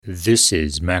This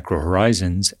is Macro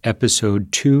Horizons,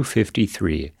 episode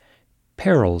 253,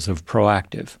 Perils of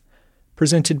Proactive,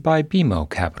 presented by BMO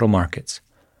Capital Markets.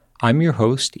 I'm your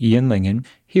host, Ian Lyngen,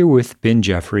 here with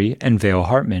Jeffery and Vail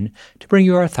Hartman to bring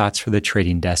you our thoughts for the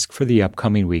trading desk for the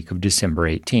upcoming week of December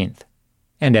 18th.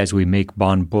 And as we make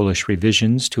bond bullish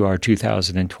revisions to our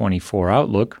 2024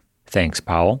 outlook, thanks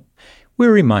Powell,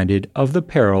 we're reminded of the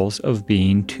perils of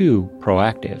being too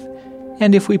proactive.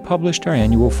 And if we published our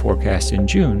annual forecast in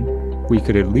June, we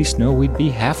could at least know we'd be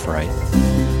half right.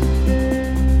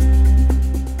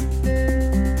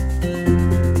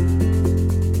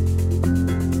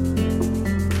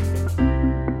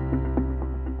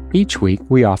 Each week,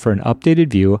 we offer an updated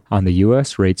view on the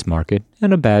U.S. rates market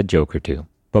and a bad joke or two.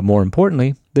 But more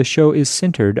importantly, the show is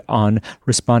centered on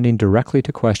responding directly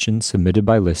to questions submitted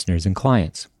by listeners and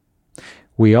clients.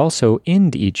 We also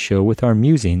end each show with our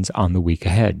musings on the week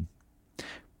ahead.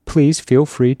 Please feel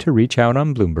free to reach out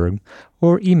on Bloomberg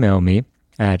or email me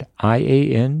at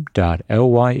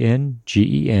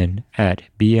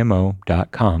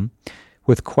ian.lyngen@bmo.com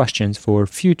with questions for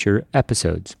future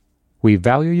episodes. We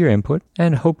value your input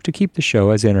and hope to keep the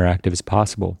show as interactive as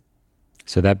possible.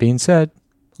 So that being said,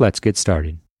 let's get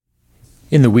started.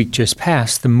 In the week just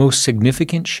past, the most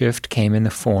significant shift came in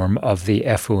the form of the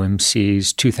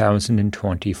FOMC's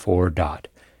 2024 dot.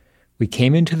 We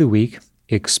came into the week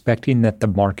expecting that the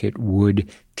market would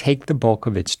take the bulk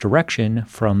of its direction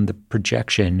from the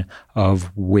projection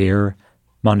of where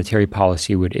monetary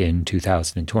policy would end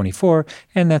 2024,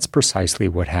 and that's precisely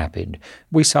what happened.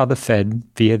 We saw the Fed,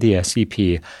 via the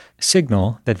SEP,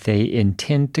 signal that they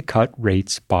intend to cut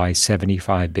rates by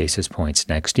 75 basis points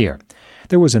next year.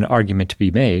 There was an argument to be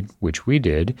made, which we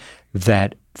did,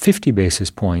 that 50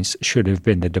 basis points should have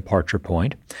been the departure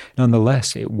point.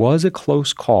 Nonetheless, it was a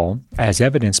close call, as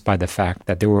evidenced by the fact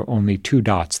that there were only two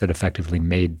dots that effectively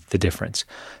made the difference.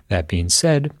 That being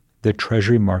said, the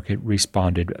Treasury market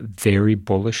responded very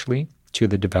bullishly to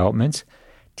the developments.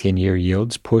 10-year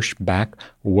yields pushed back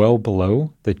well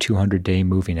below the 200-day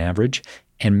moving average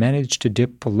and managed to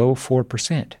dip below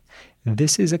 4%.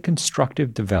 This is a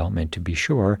constructive development, to be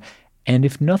sure, and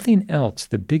if nothing else,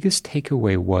 the biggest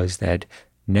takeaway was that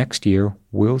next year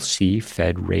we'll see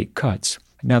Fed rate cuts.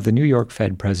 Now, the New York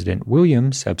Fed President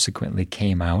Williams subsequently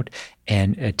came out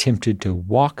and attempted to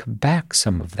walk back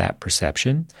some of that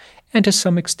perception, and to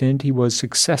some extent he was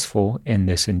successful in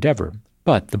this endeavor.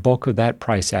 But the bulk of that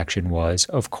price action was,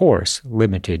 of course,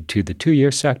 limited to the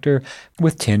 2-year sector,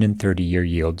 with 10- and 30-year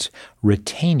yields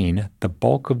retaining the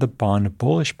bulk of the bond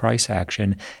bullish price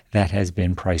action that has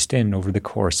been priced in over the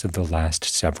course of the last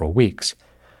several weeks.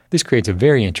 This creates a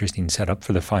very interesting setup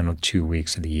for the final 2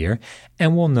 weeks of the year,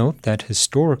 and we'll note that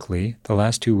historically, the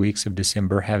last 2 weeks of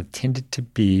December have tended to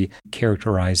be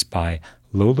characterized by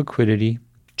low liquidity,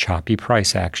 choppy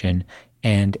price action,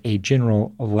 and a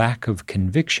general lack of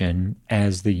conviction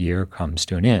as the year comes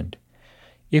to an end.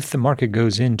 If the market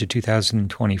goes into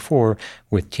 2024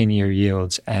 with 10-year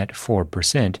yields at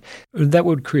 4%, that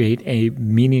would create a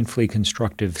meaningfully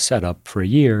constructive setup for a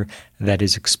year that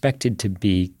is expected to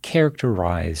be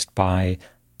characterized by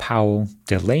Powell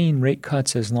delaying rate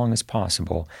cuts as long as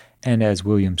possible. And as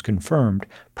Williams confirmed,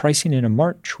 pricing in a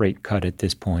March rate cut at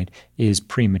this point is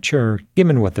premature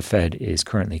given what the Fed is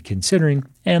currently considering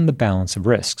and the balance of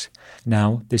risks.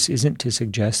 Now, this isn't to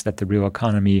suggest that the real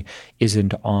economy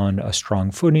isn't on a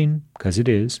strong footing, because it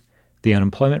is. The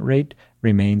unemployment rate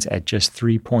remains at just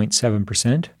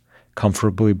 3.7%,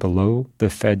 comfortably below the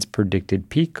Fed's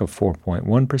predicted peak of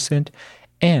 4.1%,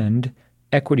 and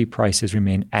equity prices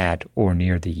remain at or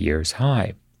near the year's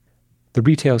high. The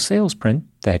retail sales print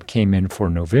that came in for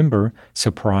November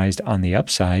surprised on the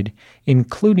upside,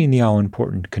 including the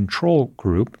all-important control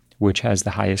group, which has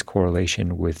the highest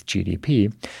correlation with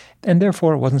GDP, and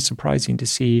therefore it wasn't surprising to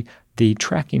see the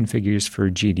tracking figures for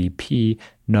GDP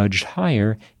nudged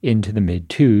higher into the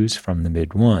mid-2s from the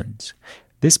mid-1s.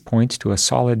 This points to a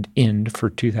solid end for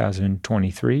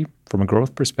 2023 from a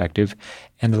growth perspective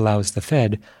and allows the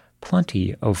Fed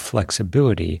plenty of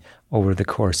flexibility over the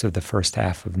course of the first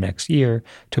half of next year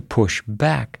to push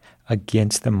back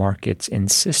against the market's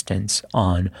insistence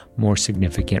on more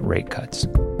significant rate cuts.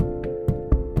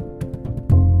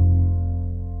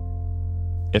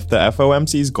 If the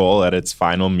FOMC's goal at its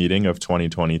final meeting of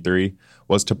 2023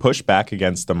 was to push back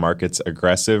against the market's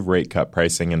aggressive rate cut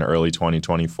pricing in early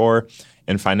 2024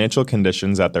 and financial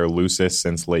conditions at their loosest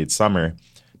since late summer,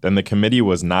 then the committee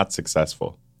was not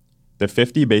successful. The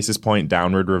 50 basis point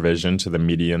downward revision to the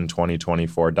median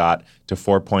 2024 dot to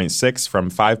 4.6 from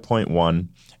 5.1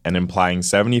 and implying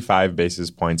 75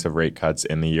 basis points of rate cuts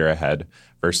in the year ahead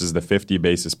versus the 50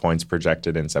 basis points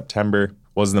projected in September,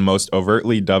 was the most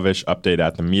overtly dovish update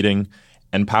at the meeting,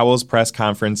 and Powell's press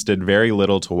conference did very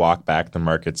little to walk back the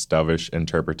market's dovish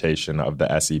interpretation of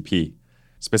the SEP.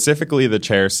 Specifically, the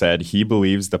chair said he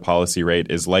believes the policy rate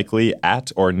is likely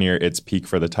at or near its peak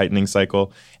for the tightening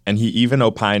cycle, and he even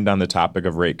opined on the topic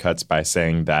of rate cuts by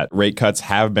saying that rate cuts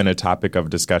have been a topic of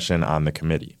discussion on the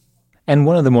committee. And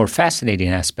one of the more fascinating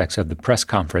aspects of the press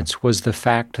conference was the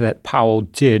fact that Powell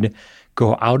did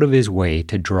go out of his way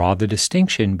to draw the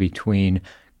distinction between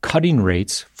cutting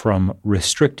rates from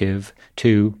restrictive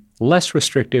to less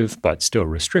restrictive, but still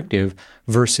restrictive,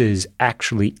 versus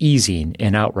actually easing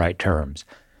in outright terms.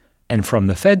 And from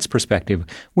the Fed's perspective,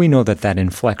 we know that that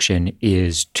inflection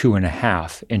is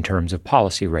 2.5 in terms of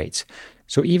policy rates.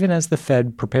 So even as the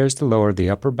Fed prepares to lower the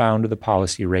upper bound of the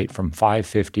policy rate from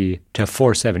 550 to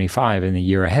 475 in the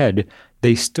year ahead,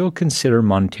 they still consider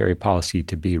monetary policy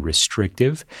to be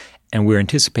restrictive, and we're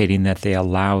anticipating that they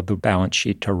allow the balance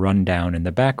sheet to run down in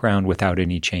the background without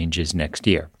any changes next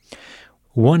year.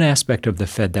 One aspect of the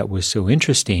Fed that was so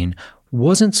interesting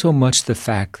wasn't so much the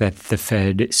fact that the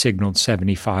Fed signaled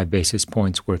 75 basis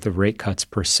points worth of rate cuts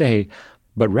per se,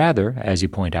 but rather, as you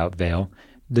point out, Vail,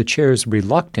 the chair's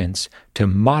reluctance to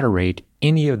moderate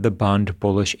any of the bond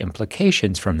bullish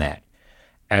implications from that.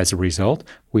 As a result,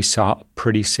 we saw a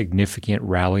pretty significant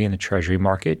rally in the Treasury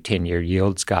market. 10-year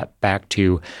yields got back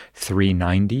to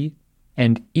 390.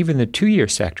 And even the 2-year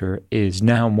sector is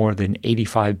now more than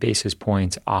 85 basis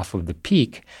points off of the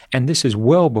peak, and this is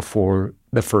well before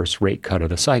the first rate cut of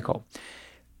the cycle.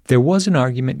 There was an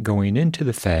argument going into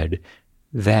the Fed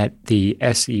that the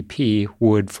SEP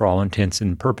would, for all intents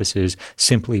and purposes,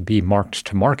 simply be marked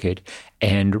to market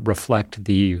and reflect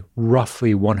the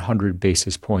roughly 100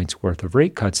 basis points worth of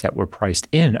rate cuts that were priced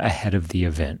in ahead of the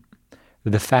event.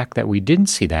 The fact that we didn't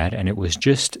see that, and it was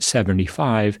just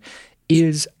 75,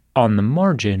 is on the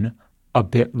margin a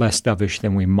bit less dovish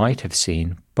than we might have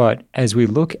seen. But as we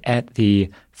look at the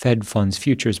Fed funds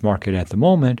futures market at the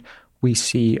moment, we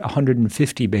see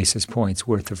 150 basis points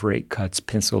worth of rate cuts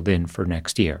penciled in for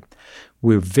next year.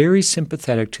 We're very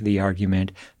sympathetic to the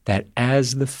argument that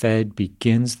as the Fed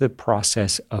begins the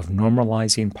process of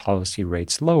normalizing policy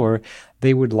rates lower,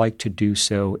 they would like to do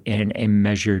so in a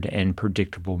measured and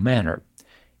predictable manner.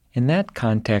 In that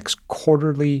context,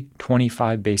 quarterly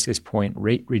 25 basis point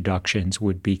rate reductions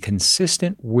would be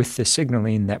consistent with the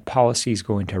signaling that policy is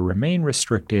going to remain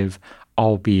restrictive,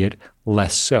 albeit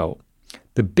less so.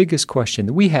 The biggest question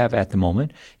that we have at the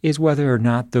moment is whether or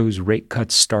not those rate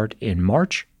cuts start in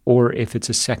March or if it's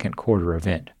a second quarter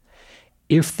event.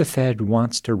 If the Fed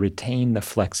wants to retain the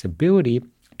flexibility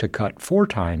to cut 4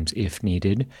 times if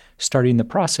needed, starting the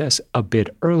process a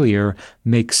bit earlier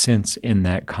makes sense in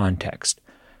that context.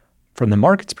 From the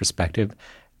market's perspective,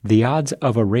 the odds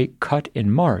of a rate cut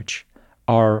in March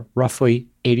are roughly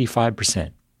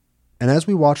 85%. And as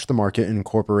we watch the market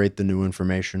incorporate the new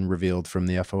information revealed from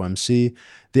the FOMC,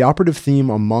 the operative theme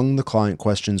among the client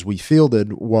questions we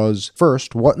fielded was,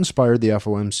 first, what inspired the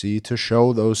FOMC to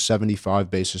show those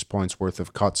 75 basis points worth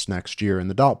of cuts next year in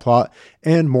the dot plot,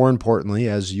 and more importantly,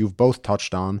 as you've both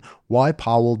touched on, why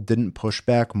Powell didn't push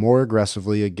back more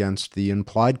aggressively against the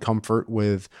implied comfort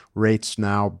with rates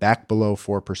now back below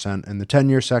 4% in the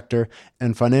 10-year sector,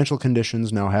 and financial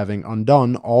conditions now having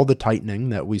undone all the tightening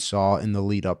that we saw in the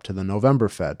lead up to the November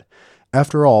Fed.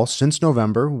 After all, since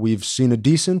November, we've seen a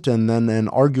decent and then an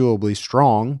arguably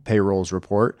strong payrolls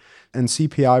report and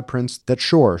CPI prints that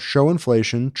show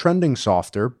inflation trending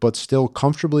softer but still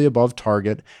comfortably above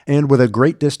target and with a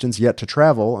great distance yet to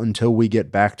travel until we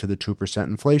get back to the 2%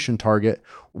 inflation target.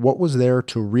 What was there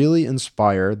to really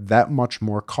inspire that much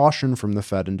more caution from the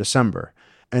Fed in December?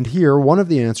 And here, one of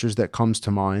the answers that comes to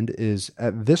mind is,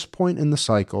 at this point in the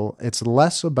cycle, it's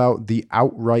less about the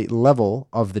outright level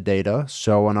of the data,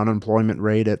 so an unemployment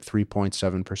rate at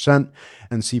 3.7%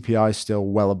 and CPI still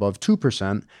well above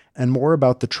 2%, and more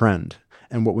about the trend.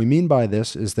 And what we mean by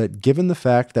this is that given the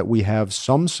fact that we have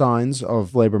some signs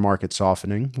of labor market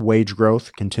softening, wage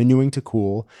growth continuing to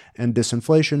cool, and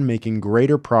disinflation making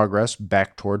greater progress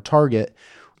back toward target,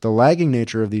 the lagging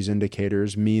nature of these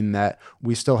indicators mean that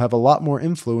we still have a lot more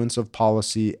influence of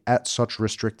policy at such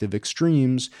restrictive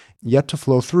extremes yet to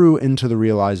flow through into the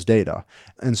realized data.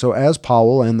 And so as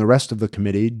Powell and the rest of the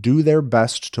committee do their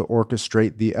best to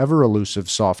orchestrate the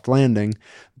ever-elusive soft landing,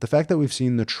 the fact that we've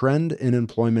seen the trend in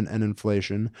employment and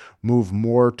inflation move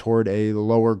more toward a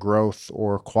lower growth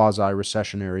or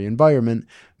quasi-recessionary environment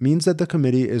means that the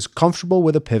committee is comfortable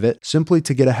with a pivot simply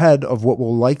to get ahead of what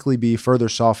will likely be further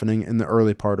softening in the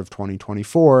early part of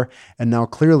 2024, and now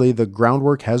clearly the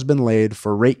groundwork has been laid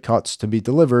for rate cuts to be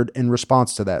delivered in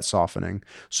response to that softening.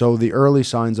 So the early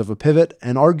signs of a pivot,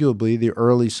 and arguably the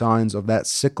early signs of that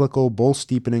cyclical bull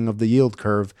steepening of the yield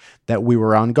curve that we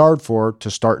were on guard for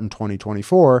to start in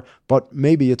 2024, but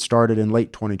maybe it started in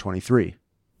late 2023.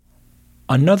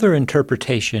 Another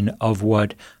interpretation of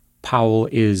what Powell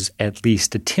is at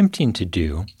least attempting to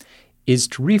do is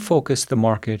to refocus the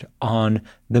market on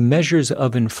the measures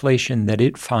of inflation that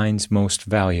it finds most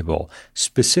valuable,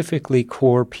 specifically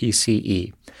core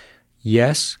PCE.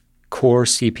 Yes, core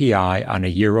CPI on a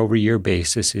year-over-year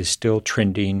basis is still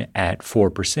trending at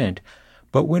 4%,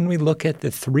 but when we look at the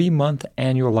 3-month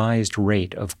annualized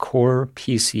rate of core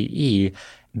PCE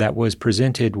that was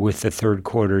presented with the third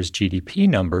quarter's GDP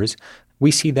numbers, we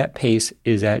see that pace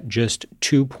is at just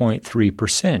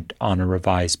 2.3% on a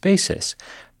revised basis.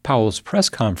 Powell's press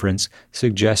conference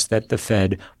suggests that the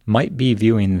Fed might be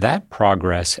viewing that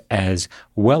progress as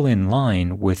well in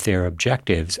line with their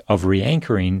objectives of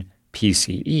re-anchoring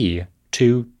PCE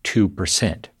to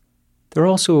 2%. There are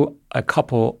also a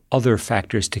couple other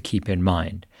factors to keep in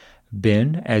mind.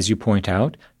 Ben, as you point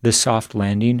out, the soft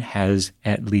landing has,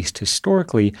 at least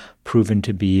historically, proven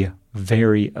to be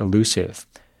very elusive.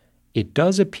 It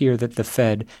does appear that the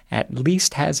Fed at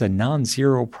least has a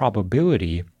non-zero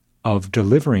probability of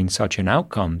delivering such an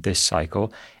outcome this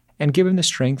cycle, and given the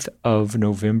strength of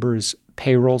November's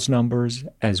payrolls numbers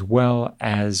as well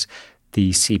as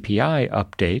the CPI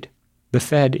update, the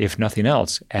Fed, if nothing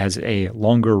else, has a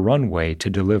longer runway to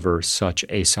deliver such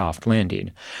a soft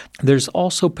landing. There's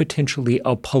also potentially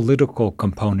a political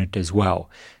component as well.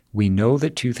 We know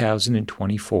that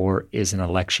 2024 is an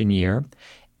election year,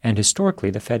 and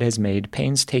historically, the Fed has made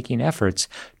painstaking efforts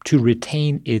to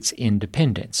retain its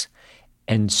independence.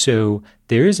 And so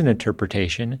there is an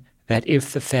interpretation that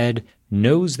if the Fed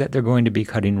knows that they're going to be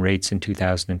cutting rates in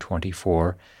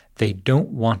 2024, they don't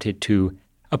want it to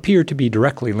appear to be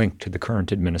directly linked to the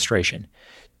current administration.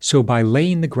 So by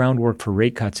laying the groundwork for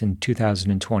rate cuts in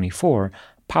 2024,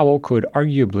 Powell could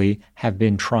arguably have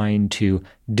been trying to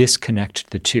disconnect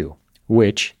the two,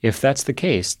 which, if that's the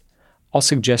case, I'll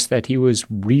suggest that he was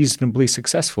reasonably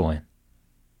successful in.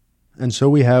 And so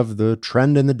we have the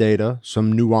trend in the data,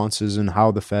 some nuances in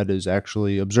how the Fed is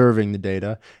actually observing the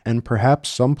data, and perhaps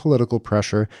some political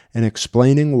pressure in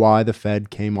explaining why the Fed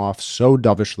came off so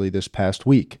dovishly this past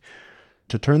week.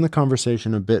 To turn the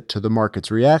conversation a bit to the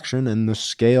market's reaction and the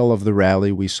scale of the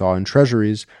rally we saw in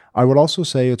treasuries, I would also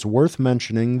say it's worth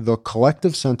mentioning the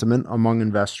collective sentiment among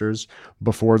investors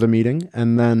before the meeting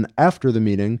and then after the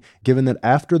meeting, given that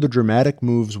after the dramatic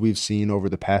moves we've seen over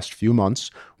the past few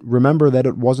months, remember that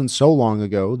it wasn't so long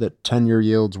ago that 10-year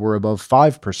yields were above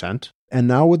 5%, and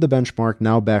now with the benchmark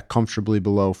now back comfortably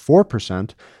below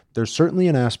 4%, there's certainly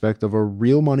an aspect of a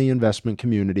real money investment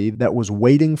community that was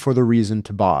waiting for the reason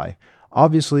to buy.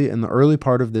 Obviously, in the early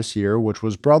part of this year, which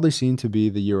was broadly seen to be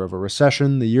the year of a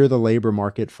recession, the year the labor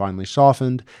market finally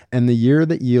softened, and the year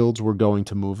that yields were going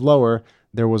to move lower,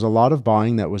 there was a lot of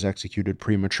buying that was executed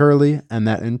prematurely, and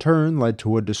that in turn led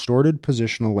to a distorted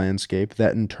positional landscape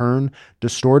that in turn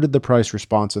distorted the price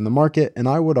response in the market, and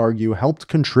I would argue helped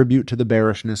contribute to the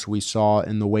bearishness we saw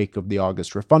in the wake of the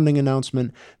August refunding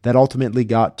announcement that ultimately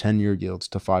got 10-year yields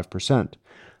to 5%.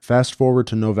 Fast forward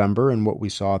to November and what we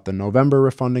saw at the November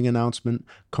refunding announcement,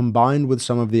 combined with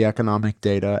some of the economic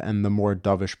data and the more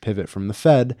dovish pivot from the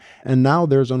Fed, and now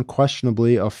there's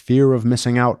unquestionably a fear of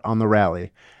missing out on the rally.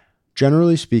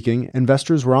 Generally speaking,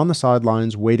 investors were on the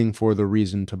sidelines waiting for the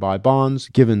reason to buy bonds,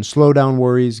 given slowdown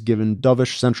worries, given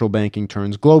dovish central banking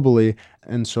turns globally,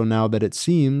 and so now that it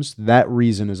seems that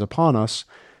reason is upon us,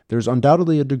 there's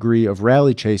undoubtedly a degree of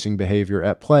rally-chasing behavior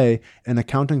at play in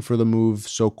accounting for the move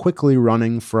so quickly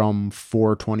running from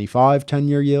 4.25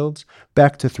 10-year yields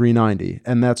back to 3.90,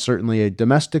 and that's certainly a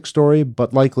domestic story,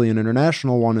 but likely an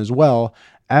international one as well.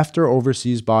 After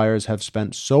overseas buyers have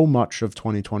spent so much of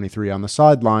 2023 on the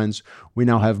sidelines, we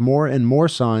now have more and more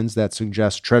signs that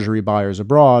suggest Treasury buyers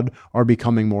abroad are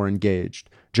becoming more engaged.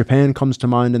 Japan comes to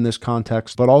mind in this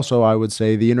context, but also I would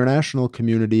say the international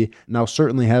community now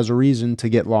certainly has a reason to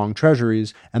get long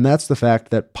treasuries, and that's the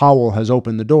fact that Powell has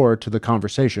opened the door to the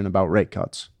conversation about rate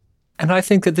cuts. And I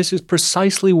think that this is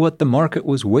precisely what the market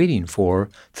was waiting for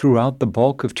throughout the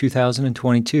bulk of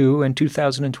 2022 and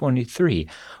 2023,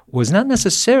 was not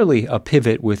necessarily a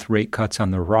pivot with rate cuts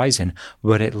on the horizon,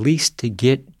 but at least to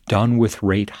get done with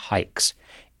rate hikes.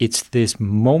 It's this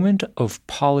moment of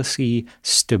policy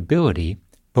stability,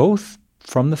 both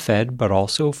from the Fed, but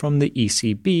also from the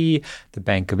ECB, the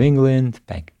Bank of England, the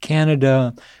Bank of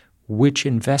Canada, which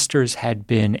investors had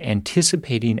been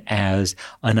anticipating as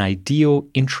an ideal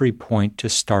entry point to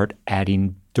start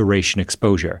adding duration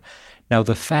exposure. Now,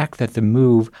 the fact that the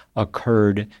move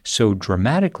occurred so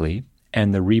dramatically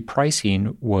and the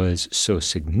repricing was so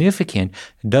significant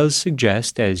does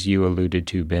suggest, as you alluded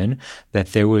to, Ben,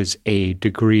 that there was a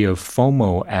degree of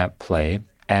FOMO at play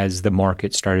as the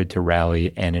market started to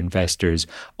rally and investors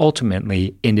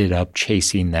ultimately ended up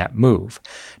chasing that move.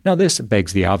 Now, this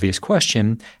begs the obvious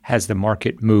question, has the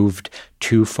market moved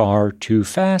too far, too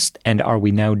fast, and are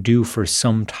we now due for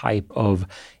some type of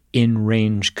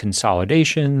in-range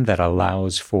consolidation that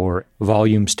allows for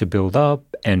volumes to build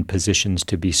up and positions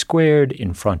to be squared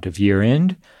in front of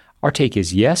year-end? Our take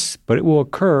is yes, but it will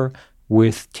occur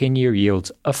with 10-year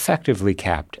yields effectively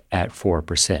capped at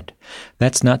 4%.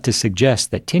 That's not to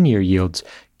suggest that 10-year yields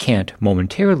can't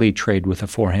momentarily trade with a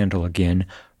 4 handle again,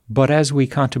 but as we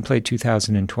contemplate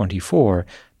 2024,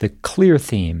 the clear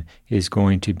theme is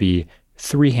going to be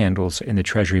 3 handles in the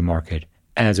Treasury market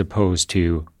as opposed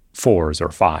to 4s or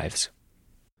 5s.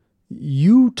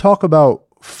 You talk about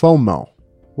FOMO.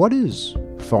 What is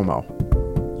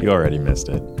FOMO? You already missed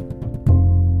it.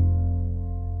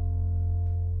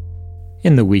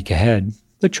 In the week ahead,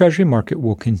 the Treasury market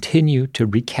will continue to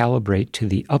recalibrate to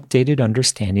the updated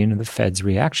understanding of the Fed's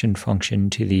reaction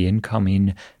function to the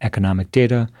incoming economic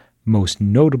data, most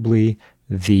notably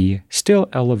the still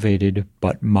elevated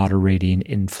but moderating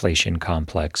inflation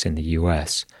complex in the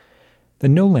U.S. The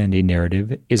no-landing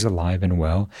narrative is alive and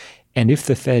well, and if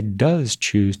the Fed does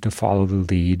choose to follow the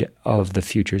lead of the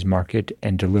futures market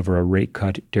and deliver a rate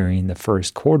cut during the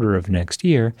first quarter of next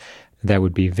year, that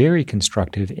would be very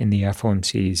constructive in the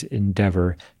FOMC's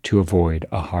endeavor to avoid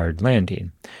a hard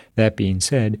landing. That being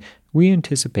said, we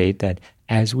anticipate that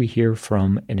as we hear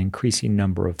from an increasing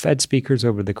number of Fed speakers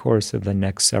over the course of the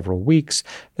next several weeks,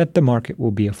 that the market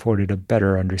will be afforded a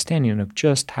better understanding of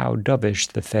just how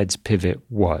dovish the Fed's pivot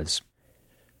was.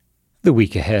 The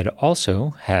week ahead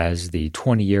also has the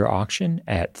 20-year auction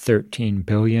at $13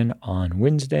 billion on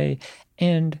Wednesday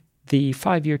and the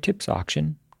 5-year TIPS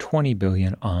auction, $20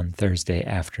 billion on Thursday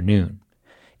afternoon.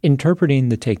 Interpreting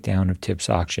the takedown of TIPS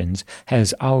auctions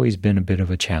has always been a bit of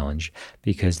a challenge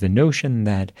because the notion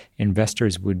that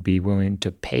investors would be willing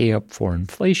to pay up for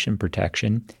inflation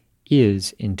protection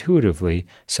is intuitively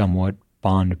somewhat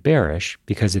bond bearish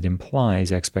because it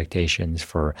implies expectations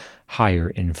for higher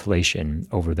inflation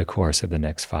over the course of the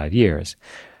next 5 years.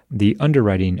 The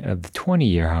underwriting of the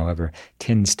 20-year, however,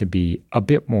 tends to be a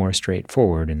bit more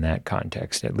straightforward in that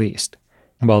context at least.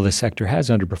 While the sector has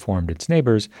underperformed its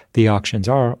neighbors, the auctions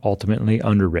are ultimately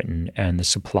underwritten and the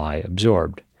supply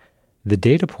absorbed. The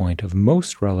data point of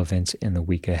most relevance in the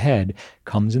week ahead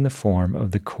comes in the form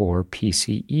of the core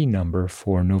PCE number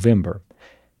for November.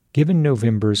 Given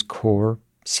November's core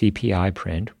CPI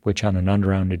print, which on an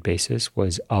unrounded basis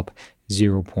was up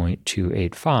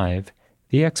 0.285,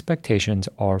 the expectations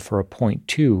are for a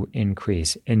 0.2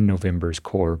 increase in November's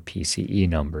core PCE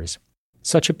numbers.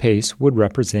 Such a pace would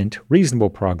represent reasonable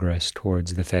progress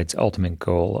towards the Fed's ultimate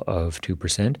goal of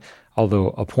 2%, although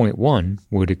a 0.1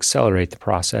 would accelerate the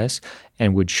process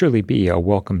and would surely be a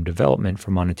welcome development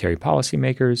for monetary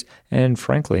policymakers and,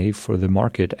 frankly, for the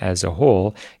market as a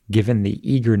whole, given the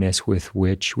eagerness with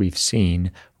which we've seen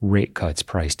rate cuts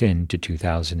priced into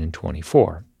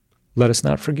 2024. Let us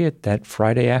not forget that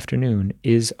Friday afternoon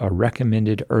is a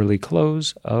recommended early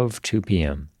close of 2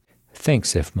 p.m.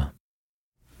 Thanks, IFMA.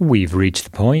 We've reached the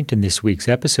point in this week's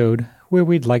episode where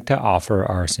we'd like to offer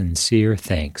our sincere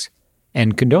thanks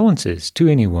and condolences to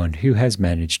anyone who has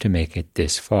managed to make it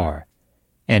this far.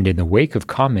 And in the wake of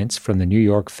comments from the New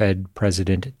York Fed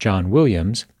President John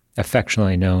Williams,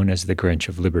 affectionately known as the Grinch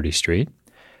of Liberty Street,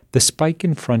 the spike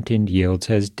in front-end yields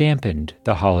has dampened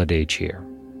the holiday cheer.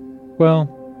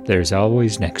 Well, there's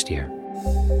always next year.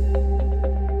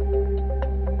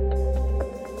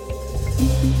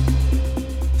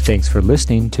 Thanks for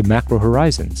listening to Macro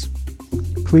Horizons.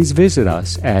 Please visit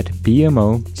us at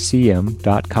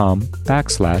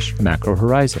bmocm.com/Macro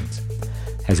Horizons.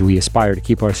 As we aspire to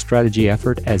keep our strategy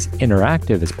effort as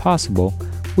interactive as possible,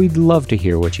 we'd love to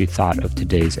hear what you thought of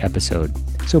today's episode.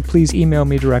 So please email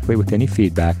me directly with any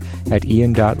feedback at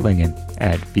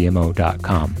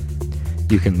ian.lyngen@bmo.com.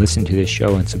 You can listen to this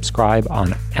show and subscribe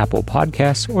on Apple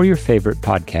Podcasts or your favorite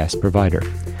podcast provider.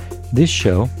 This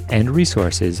show and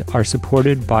resources are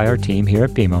supported by our team here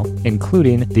at BMO,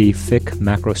 including the FIC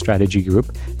Macro Strategy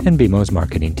Group and BMO's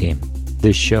marketing team.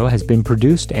 This show has been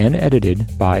produced and edited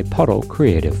by Puddle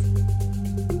Creative.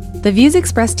 The views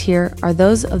expressed here are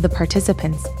those of the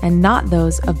participants and not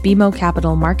those of BMO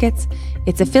Capital Markets,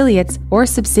 its affiliates, or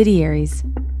subsidiaries.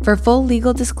 For full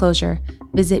legal disclosure,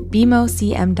 visit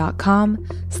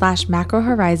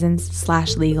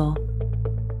bmocm.com/macrohorizons/legal.